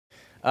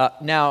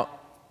Now,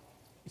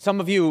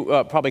 some of you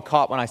probably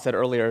caught when I said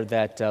earlier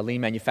that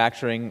lean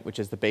manufacturing, which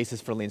is the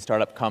basis for lean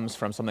startup, comes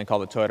from something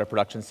called the Toyota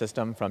Production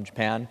System from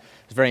Japan.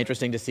 It's very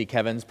interesting to see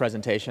Kevin's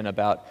presentation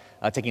about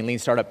taking lean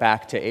startup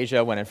back to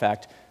Asia, when in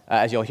fact,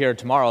 as you'll hear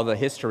tomorrow,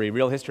 the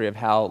real history of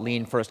how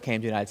lean first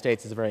came to the United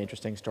States is a very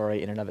interesting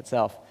story in and of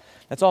itself.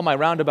 That's all my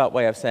roundabout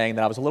way of saying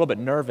that I was a little bit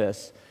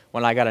nervous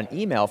when I got an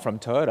email from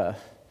Toyota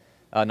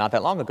not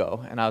that long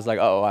ago, and I was like,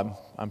 oh,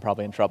 I'm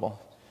probably in trouble.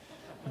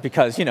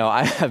 Because,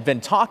 I have been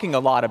talking a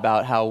lot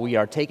about how we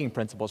are taking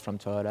principles from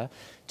Toyota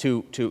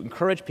to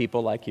encourage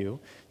people like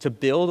you to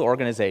build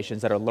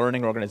organizations that are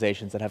learning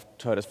organizations that have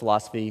Toyota's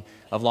philosophy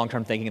of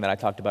long-term thinking that I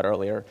talked about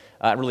earlier,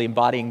 really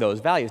embodying those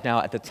values.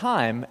 Now, at the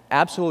time,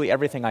 absolutely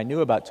everything I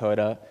knew about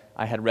Toyota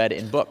I had read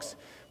in books,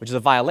 which is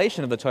a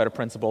violation of the Toyota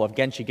principle of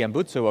Genshi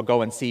Genbutsu, or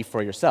go and see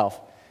for yourself,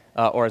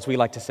 or as we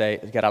like to say,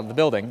 get out of the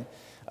building.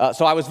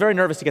 So I was very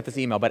nervous to get this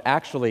email, but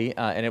actually,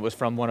 and it was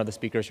from one of the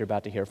speakers you're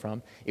about to hear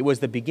from, it was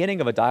the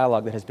beginning of a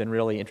dialogue that has been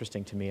really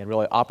interesting to me and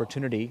really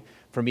opportunity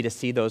for me to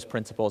see those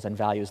principles and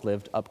values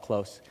lived up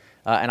close.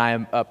 And I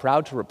am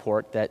proud to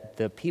report that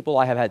the people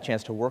I have had a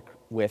chance to work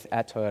with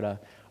at Toyota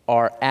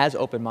are as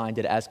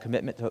open-minded, as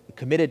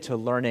committed to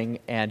learning,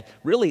 and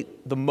really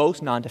the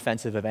most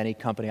non-defensive of any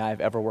company I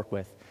have ever worked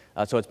with.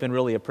 So it's been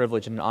really a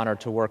privilege and an honor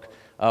to work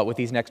with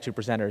these next two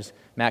presenters,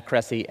 Matt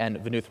Kresse and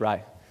Vinuth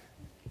Rai.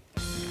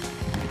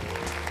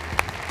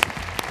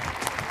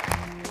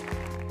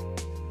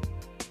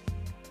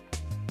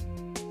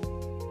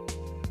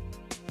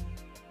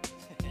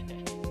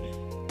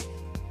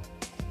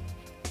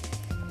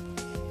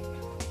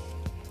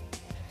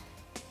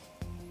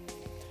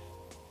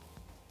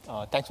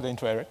 Thanks for the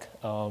intro, Eric.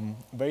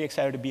 Very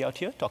excited to be out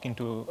here talking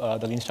to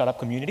the Lean Startup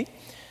community.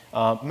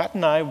 Matt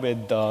and I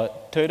with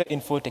Toyota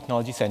Info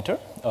Technology Center.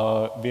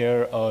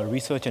 We're a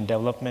research and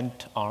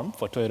development arm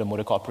for Toyota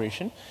Motor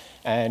Corporation,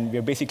 and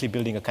we're basically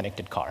building a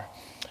connected car.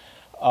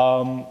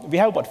 We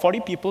have about 40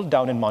 people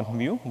down in Mountain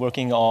View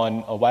working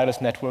on wireless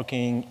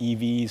networking,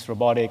 EVs,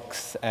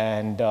 robotics,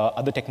 and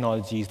other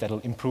technologies that will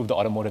improve the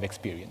automotive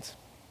experience.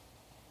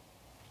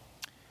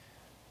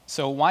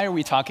 So why are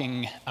we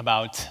talking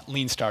about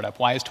Lean Startup?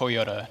 Why is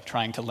Toyota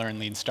trying to learn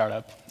Lean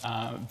Startup?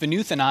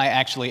 Vinuth and I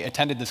actually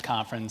attended this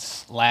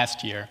conference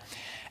last year.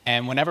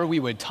 And whenever we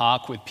would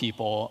talk with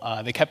people,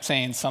 they kept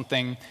saying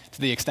something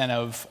to the extent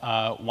of,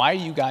 why are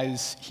you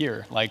guys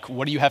here? Like,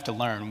 what do you have to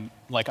learn?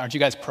 Like, aren't you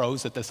guys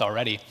pros at this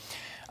already?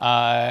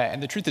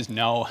 And the truth is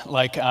no.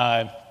 Like,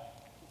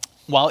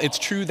 while it's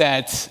true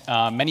that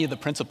many of the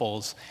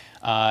principles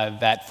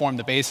that form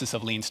the basis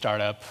of Lean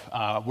Startup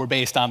were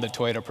based on the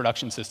Toyota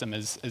Production System,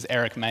 as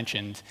Eric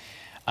mentioned.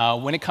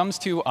 When it comes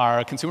to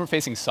our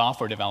consumer-facing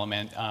software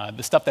development,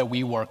 the stuff that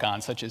we work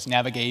on, such as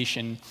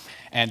navigation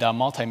and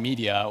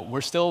multimedia,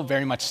 we're still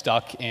very much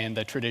stuck in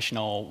the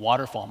traditional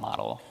waterfall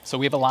model. So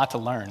we have a lot to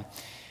learn.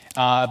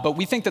 But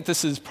we think that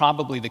this is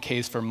probably the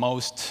case for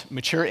most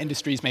mature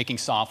industries making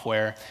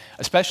software,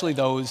 especially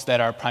those that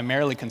are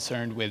primarily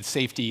concerned with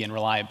safety and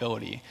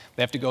reliability.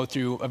 They have to go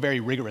through a very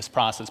rigorous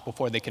process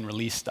before they can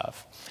release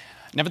stuff.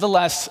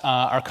 Nevertheless,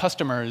 our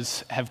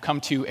customers have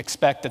come to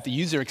expect that the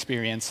user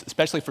experience,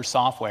 especially for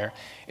software,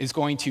 is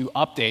going to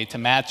update to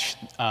match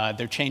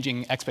their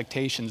changing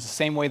expectations the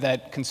same way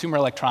that consumer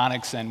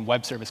electronics and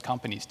web service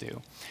companies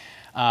do.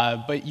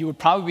 But you would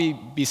probably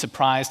be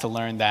surprised to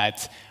learn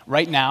that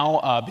right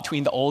now,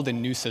 between the old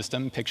and new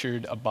system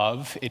pictured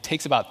above, it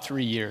takes about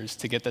 3 years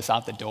to get this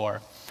out the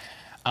door.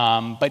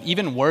 But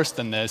even worse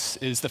than this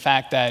is the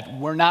fact that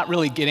we're not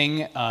really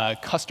getting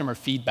customer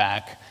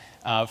feedback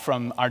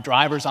from our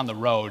drivers on the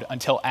road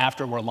until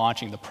after we're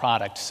launching the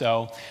product.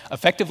 So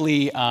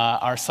effectively,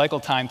 our cycle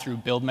time through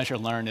build, measure,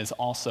 learn is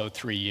also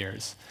 3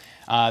 years.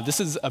 This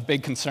is a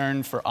big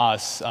concern for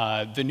us.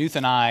 Vinuth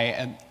and I,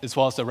 and as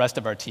well as the rest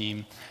of our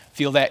team,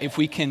 feel that if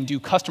we can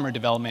do customer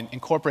development,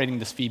 incorporating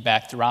this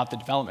feedback throughout the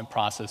development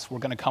process, we're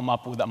going to come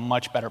up with a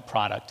much better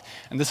product.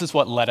 And this is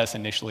what led us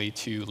initially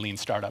to Lean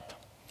Startup.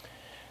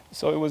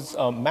 So it was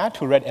Matt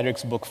who read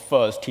Eric's book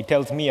first. He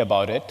tells me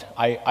about it.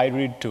 I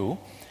read too.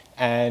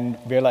 And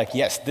we're like,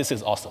 yes, this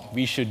is awesome.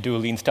 We should do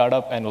Lean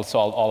Startup and we'll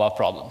solve all our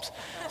problems.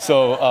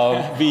 So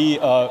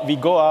we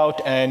go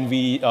out and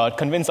we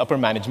convince upper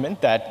management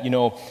that,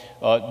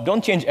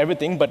 don't change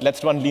everything, but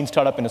let's run Lean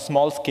Startup in a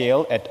small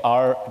scale at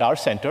our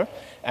center,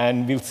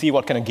 and we'll see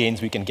what kind of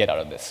gains we can get out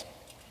of this.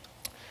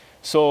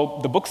 So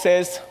the book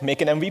says,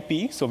 make an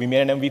MVP, so we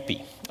made an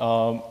MVP.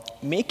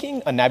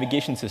 Making a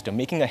navigation system,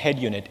 making a head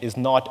unit is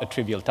not a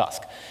trivial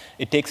task.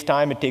 It takes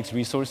time, it takes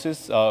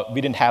resources.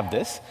 We didn't have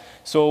this.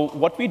 So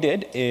what we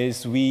did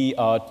is we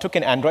took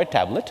an Android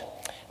tablet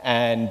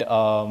and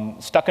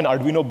stuck an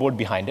Arduino board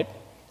behind it,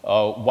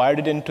 wired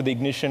it into the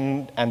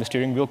ignition and the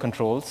steering wheel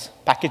controls,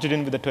 packaged it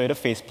in with a Toyota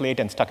faceplate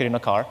and stuck it in a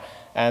car,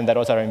 and that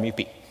was our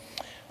MVP.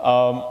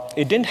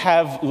 It didn't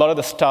have a lot of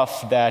the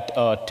stuff that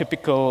a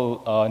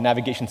typical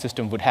navigation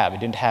system would have. It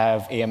didn't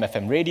have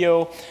AM/FM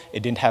radio.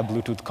 It didn't have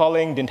Bluetooth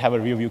calling. Didn't have a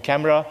rear view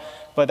camera.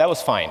 But that was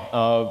fine.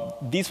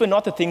 These were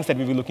not the things that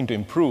we were looking to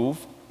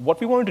improve. What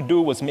we wanted to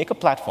do was make a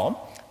platform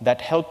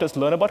that helped us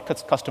learn about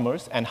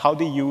customers and how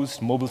they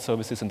use mobile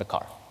services in the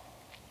car.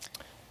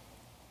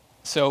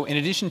 So in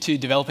addition to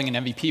developing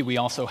an MVP, we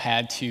also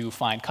had to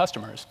find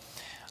customers.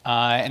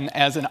 And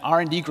as an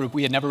R&D group,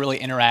 we had never really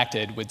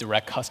interacted with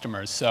direct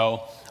customers.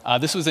 So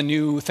this was a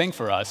new thing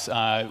for us.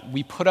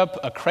 We put up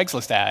a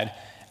Craigslist ad,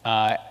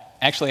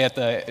 actually at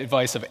the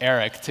advice of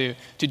Eric, to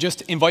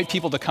just invite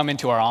people to come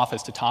into our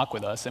office to talk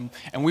with us.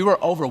 And we were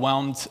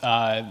overwhelmed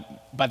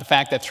by the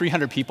fact that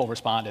 300 people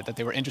responded, that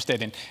they were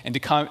interested in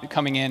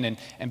coming in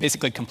and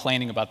basically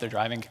complaining about their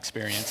driving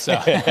experience.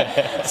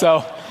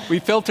 So we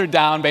filtered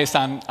down based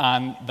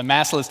on the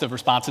mass list of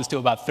responses to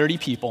about 30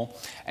 people,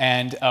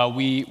 and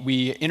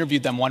we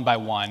interviewed them one by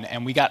one,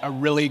 and we got a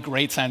really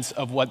great sense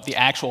of what the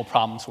actual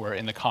problems were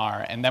in the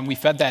car. And then we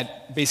fed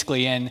that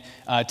basically in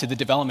to the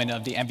development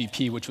of the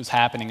MVP, which was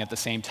happening at the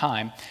same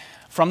time.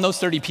 From those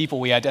 30 people,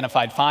 we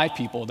identified 5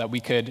 people that we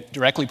could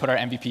directly put our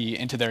MVP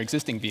into their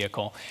existing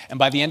vehicle. And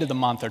by the end of the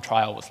month, our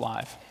trial was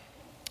live.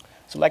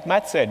 So like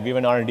Matt said, we were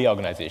an R&D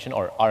organization,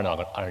 or are an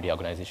R&D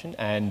organization,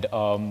 and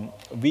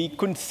we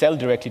couldn't sell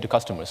directly to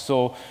customers.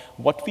 So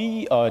what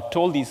we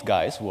told these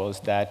guys was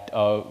that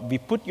we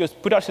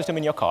put our system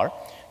in your car.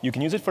 You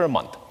can use it for a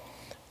month.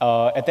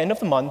 At the end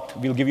of the month,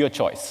 we'll give you a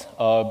choice.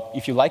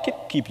 If you like it,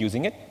 keep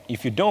using it.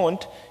 If you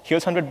don't,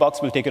 here's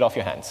 $100, we'll take it off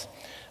your hands.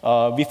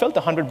 We felt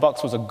the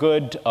 $100 was a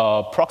good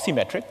proxy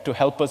metric to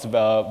help us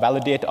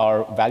validate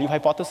our value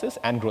hypothesis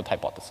and growth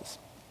hypothesis.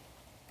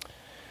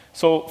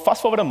 So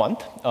fast forward a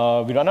month,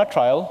 we run our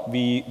trial,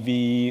 we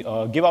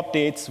give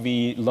updates,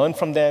 we learn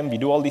from them, we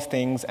do all these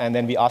things, and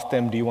then we ask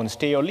them, do you want to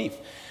stay or leave?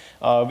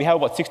 We have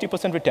about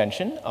 60%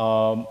 retention.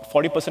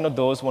 40% of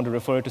those want to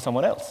refer it to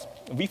someone else.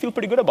 We feel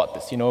pretty good about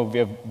this. You know,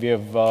 we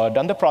have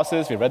done the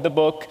process, we read the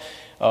book,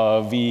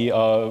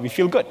 we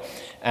feel good.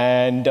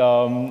 And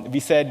we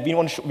said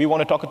we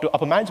want to talk to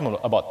upper management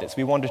about this.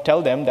 We want to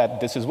tell them that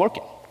this is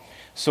working.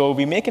 So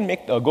we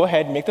go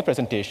ahead, make the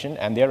presentation,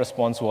 and their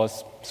response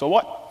was, so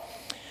what?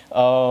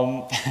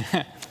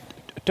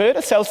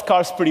 Toyota sells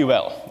cars pretty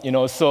well, you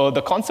know, so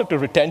the concept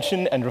of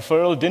retention and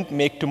referral didn't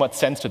make too much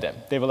sense to them.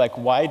 They were like,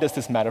 why does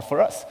this matter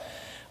for us?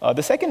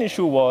 The second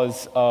issue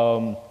was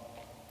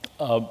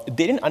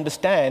they didn't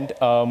understand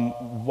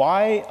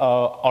why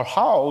or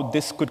how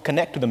this could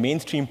connect to the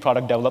mainstream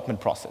product development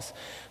process.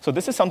 So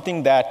this is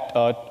something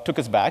that took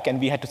us back,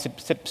 and we had to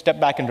step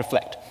back and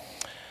reflect.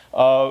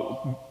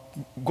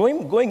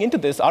 Going into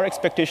this, our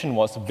expectation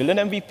was build an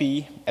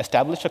MVP,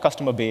 establish a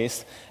customer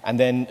base, and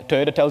then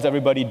Toyota tells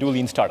everybody, do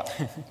lean startup,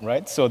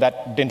 right? So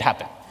that didn't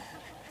happen.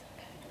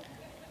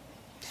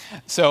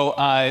 So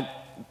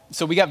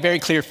we got very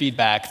clear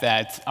feedback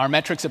that our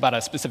metrics about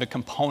a specific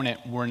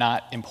component were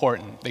not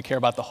important. They care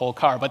about the whole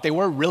car, but they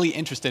were really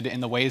interested in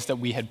the ways that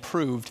we had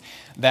proved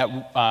that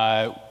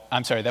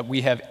that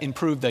we have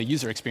improved the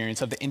user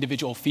experience of the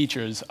individual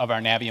features of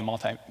our Navi and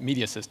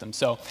multimedia system.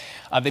 So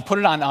they put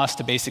it on us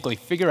to basically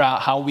figure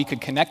out how we could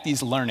connect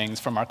these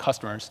learnings from our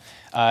customers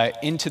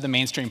into the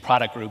mainstream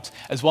product groups,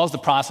 as well as the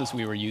process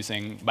we were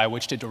using by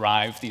which to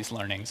derive these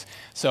learnings.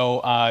 So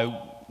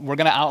we're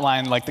going to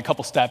outline like the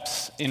couple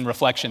steps in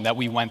reflection that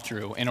we went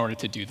through in order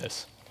to do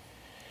this.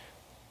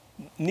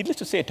 Needless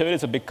to say, Toyota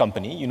is a big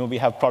company. You know, we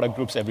have product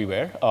groups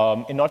everywhere.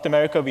 In North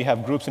America, we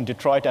have groups in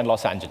Detroit and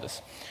Los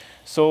Angeles.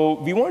 So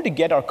we wanted to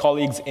get our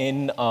colleagues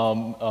in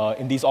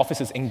these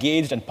offices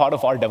engaged and part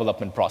of our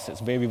development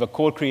process, where we were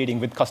co-creating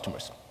with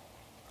customers.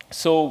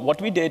 So what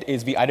we did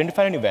is we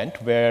identified an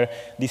event where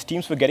these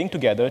teams were getting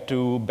together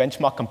to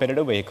benchmark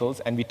competitor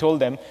vehicles, and we told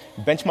them,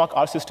 benchmark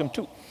our system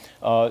too.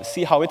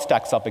 See how it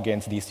stacks up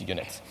against these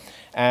units.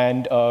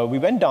 And we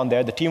went down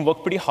there. The team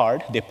worked pretty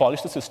hard. They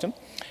polished the system.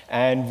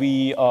 And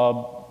we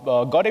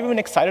got everyone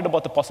excited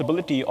about the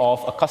possibility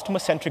of a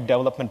customer-centric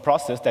development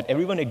process that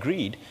everyone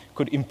agreed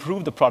could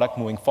improve the product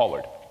moving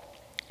forward.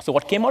 So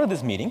what came out of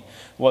this meeting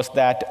was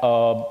that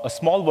a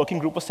small working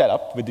group was set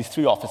up with these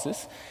 3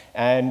 offices,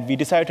 and we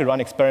decided to run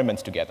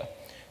experiments together.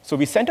 So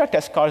we sent our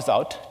test cars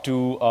out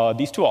to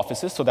these 2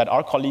 offices so that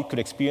our colleague could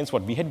experience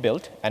what we had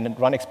built and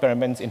run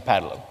experiments in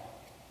parallel.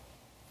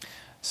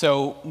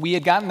 So we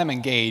had gotten them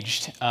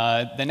engaged.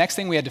 The next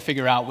thing we had to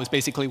figure out was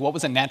basically what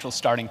was a natural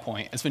starting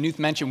point. As Vinuth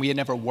mentioned, we had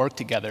never worked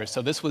together,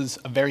 so this was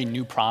a very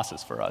new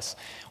process for us.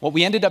 What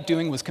we ended up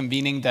doing was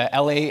convening the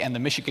LA and the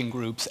Michigan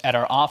groups at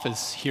our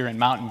office here in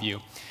Mountain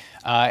View.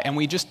 And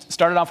we just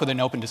started off with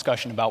an open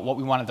discussion about what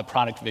we wanted the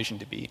product vision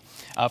to be.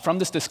 From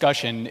this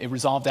discussion, it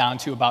resolved down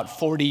to about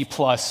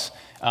 40+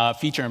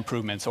 feature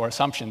improvements or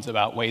assumptions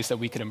about ways that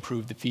we could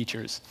improve the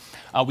features.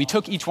 We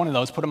took each one of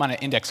those, put them on an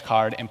index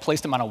card, and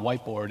placed them on a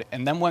whiteboard,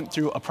 and then went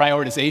through a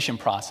prioritization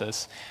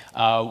process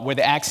where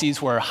the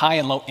axes were high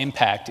and low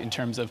impact in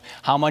terms of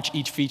how much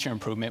each feature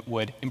improvement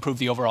would improve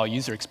the overall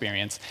user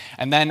experience,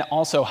 and then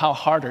also how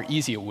hard or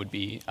easy it would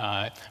be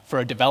for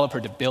a developer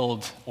to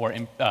build or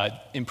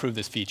improve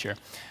this feature.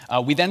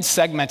 We then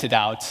segmented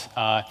out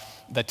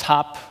the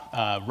top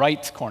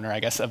right corner, I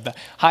guess, of the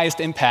highest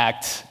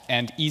impact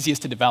and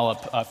easiest to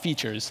develop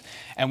features.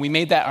 And we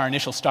made that our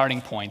initial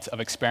starting point of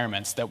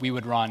experiments that we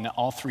would run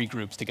all 3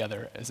 groups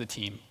together as a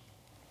team.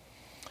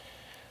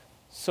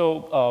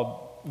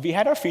 So we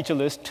had our feature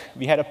list,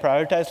 we had a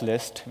prioritized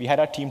list, we had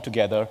our team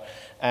together,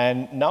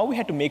 and now we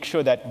had to make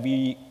sure that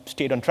we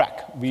stayed on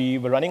track. We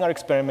were running our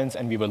experiments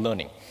and we were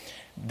learning.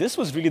 This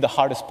was really the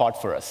hardest part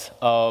for us.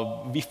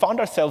 We found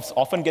ourselves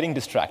often getting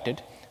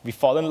distracted. We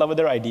fall in love with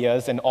our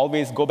ideas and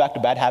always go back to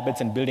bad habits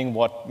and building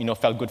what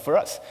felt good for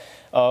us.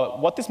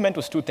 What this meant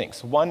was two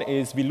things. One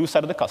is we lose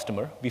sight of the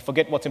customer. We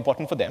forget what's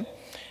important for them.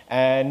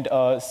 And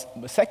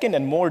second,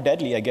 and more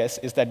deadly, I guess,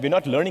 is that we're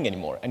not learning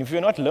anymore. And if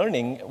we're not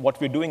learning, what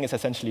we're doing is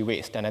essentially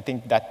waste. And I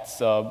think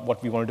that's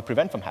what we wanted to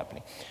prevent from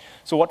happening.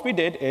 So what we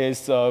did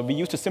is we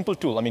used a simple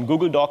tool. I mean,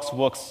 Google Docs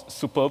works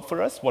superb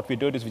for us. What we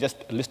did is we just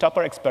list up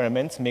our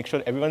experiments, make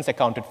sure everyone's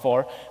accounted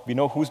for, we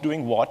know who's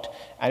doing what,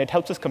 and it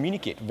helps us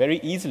communicate very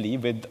easily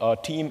with a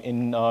team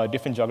in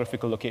different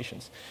geographical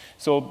locations.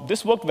 So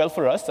this worked well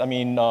for us. I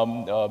mean,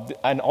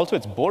 and also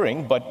it's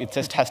boring, but it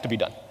just has to be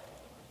done.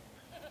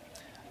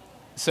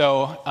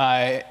 So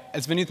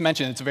as Vinuth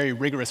mentioned, it's a very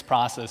rigorous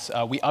process.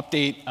 We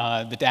update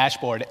the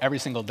dashboard every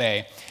single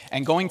day.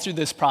 And going through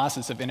this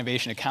process of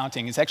innovation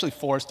accounting has actually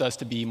forced us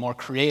to be more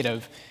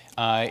creative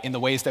in the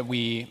ways that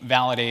we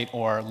validate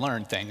or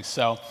learn things.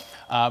 So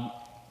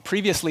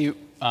previously,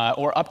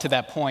 or up to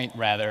that point,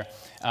 rather,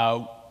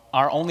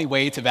 our only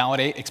way to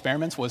validate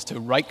experiments was to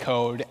write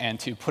code and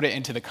to put it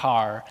into the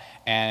car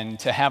and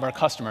to have our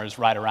customers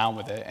ride around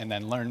with it and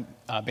then learn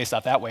based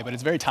off that way. But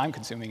it's very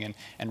time-consuming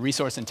and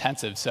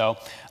resource-intensive. So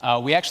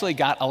we actually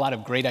got a lot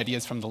of great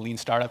ideas from the Lean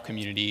Startup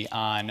community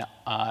on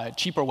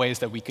cheaper ways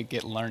that we could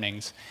get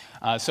learnings.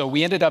 So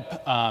we ended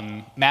up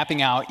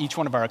mapping out each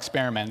one of our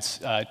experiments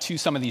to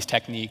some of these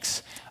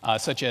techniques,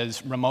 such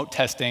as remote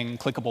testing,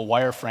 clickable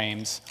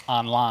wireframes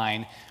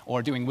online,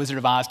 or doing Wizard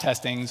of Oz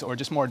testings, or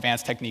just more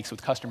advanced techniques with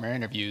customer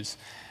interviews.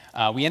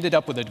 We ended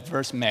up with a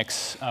diverse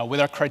mix, with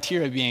our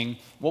criteria being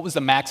what was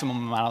the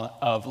maximum amount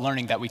of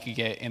learning that we could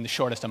get in the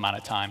shortest amount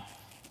of time.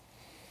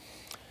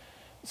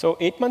 So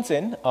 8 months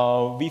in,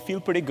 we feel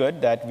pretty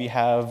good that we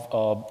have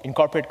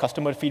incorporated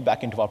customer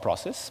feedback into our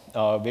process.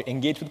 We're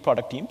engaged with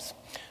product teams.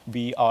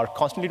 We are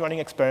constantly running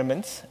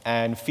experiments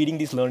and feeding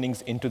these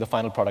learnings into the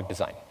final product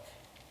design.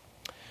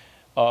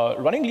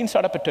 Running Lean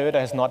Startup at Toyota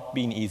has not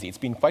been easy. It's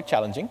been quite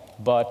challenging,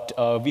 but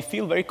we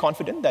feel very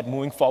confident that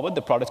moving forward,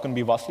 the product's going to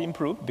be vastly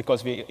improved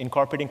because we're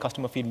incorporating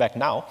customer feedback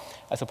now,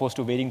 as opposed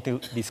to waiting till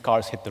these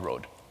cars hit the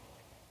road.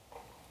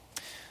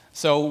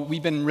 So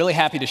we've been really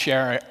happy to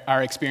share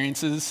our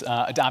experiences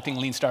adopting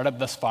Lean Startup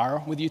thus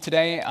far with you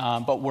today,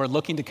 but we're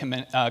looking to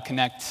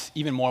connect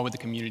even more with the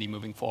community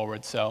moving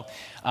forward. So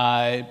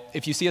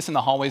if you see us in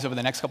the hallways over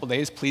the next couple of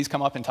days, please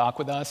come up and talk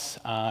with us.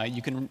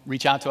 You can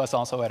reach out to us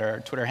also at our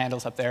Twitter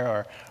handles up there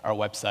or our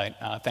website.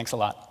 Thanks a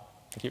lot.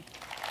 Thank you.